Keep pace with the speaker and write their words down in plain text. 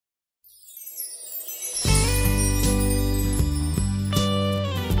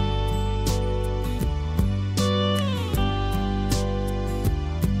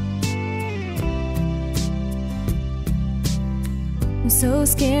So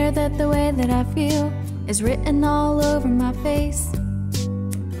scared that the way that I feel is written all over my face.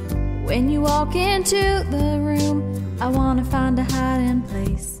 When you walk into the room, I wanna find a hiding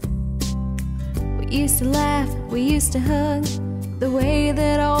place. We used to laugh, we used to hug, the way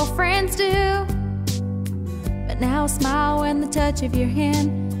that old friends do. But now a smile and the touch of your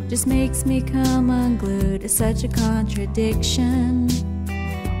hand just makes me come unglued. It's such a contradiction.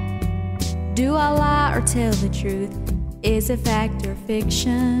 Do I lie or tell the truth? Is it fact or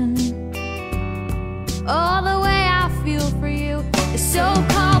fiction? Oh, the way I feel for you is so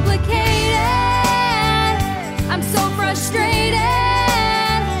complicated. I'm so frustrated.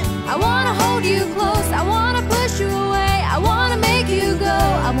 I wanna hold you close, I wanna push you away, I wanna make you go,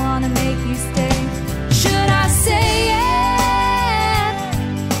 I wanna make you stay. Should I say it?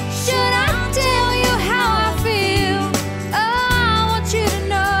 Should I tell you how I feel? Oh, I want you to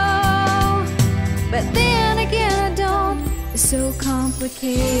know. But then again I don't. It's so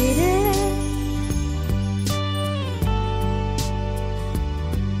complicated.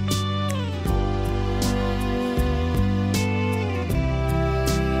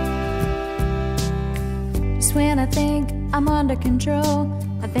 When I think I'm under control,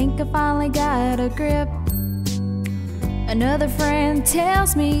 I think I finally got a grip. Another friend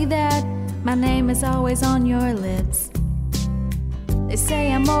tells me that my name is always on your lips. They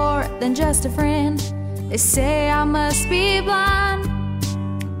say I'm more than just a friend. They say I must be blind.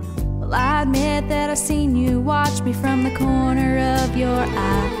 Well, I admit that I've seen you watch me from the corner of your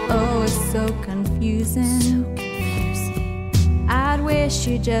eye. Oh, it's so confusing. I'd wish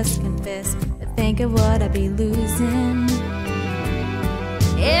you'd just confess. Think of what I'd be losing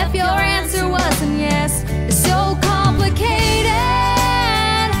if your answer wasn't yes. It's so complicated.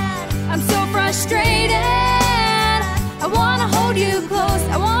 I'm so frustrated. I wanna hold you close,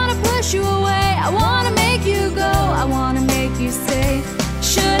 I wanna push you away, I wanna make you go, I wanna make you stay.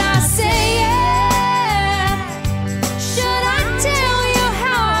 Should I say it? Should I tell you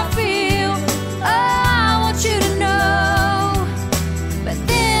how I feel? Oh, I want you to know. But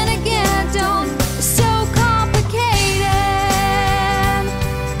then again I don't.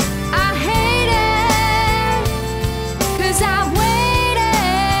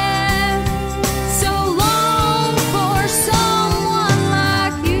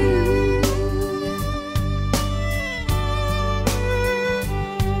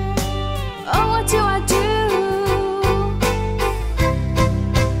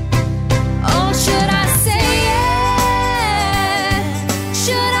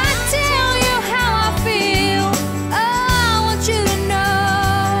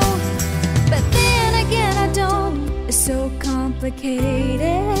 So complicated,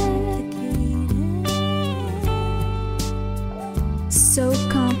 so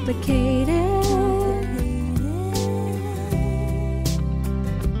complicated,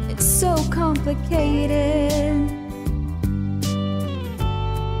 it's so complicated.